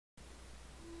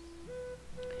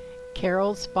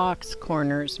Carol's Box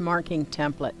Corners Marking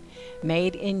Template,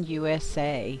 made in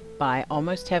USA by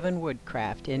Almost Heaven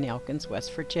Woodcraft in Elkins,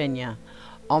 West Virginia.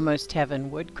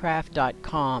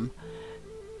 AlmostHeavenWoodcraft.com.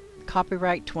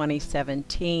 Copyright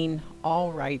 2017,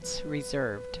 all rights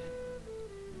reserved.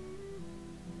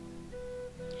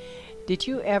 Did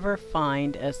you ever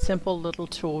find a simple little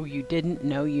tool you didn't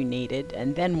know you needed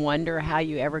and then wonder how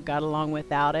you ever got along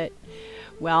without it?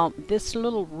 Well, this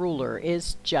little ruler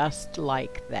is just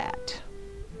like that.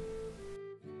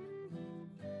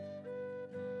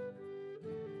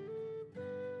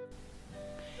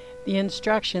 The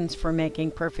instructions for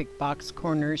making perfect box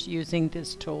corners using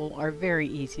this tool are very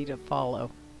easy to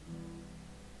follow.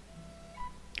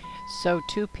 Sew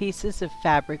two pieces of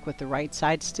fabric with the right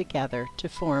sides together to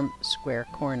form square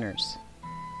corners.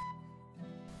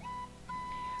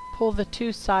 Pull the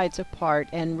two sides apart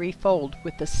and refold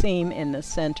with the seam in the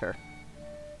center.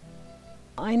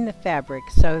 Line the fabric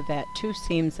so that two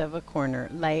seams of a corner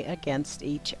lay against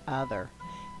each other.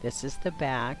 This is the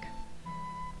back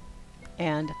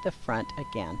and the front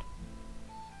again.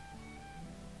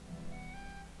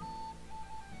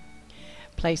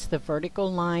 Place the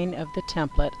vertical line of the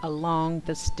template along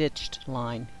the stitched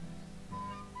line.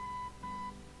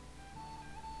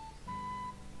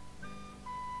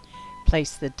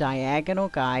 Place the diagonal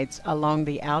guides along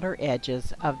the outer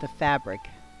edges of the fabric.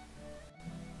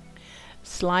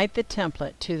 Slide the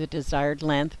template to the desired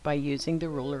length by using the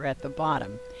ruler at the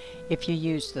bottom. If you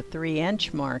use the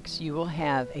 3-inch marks, you will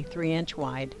have a 3-inch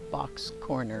wide box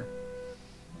corner.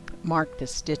 Mark the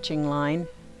stitching line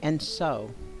and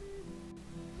sew.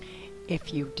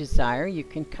 If you desire, you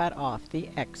can cut off the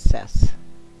excess.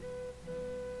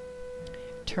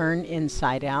 Turn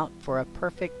inside out for a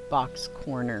perfect box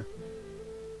corner.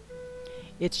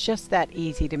 It's just that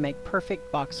easy to make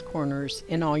perfect box corners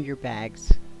in all your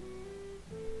bags.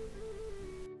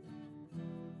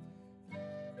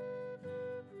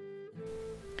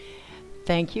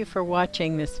 Thank you for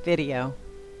watching this video.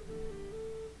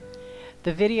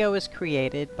 The video was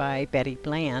created by Betty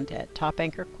Bland at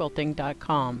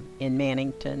topanchorquilting.com in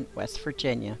Mannington, West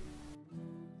Virginia.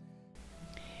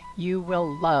 You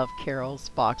will love Carol's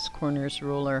Box Corners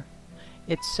ruler.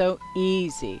 It's so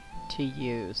easy to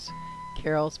use.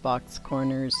 Carol's Box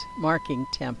Corners Marking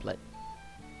Template.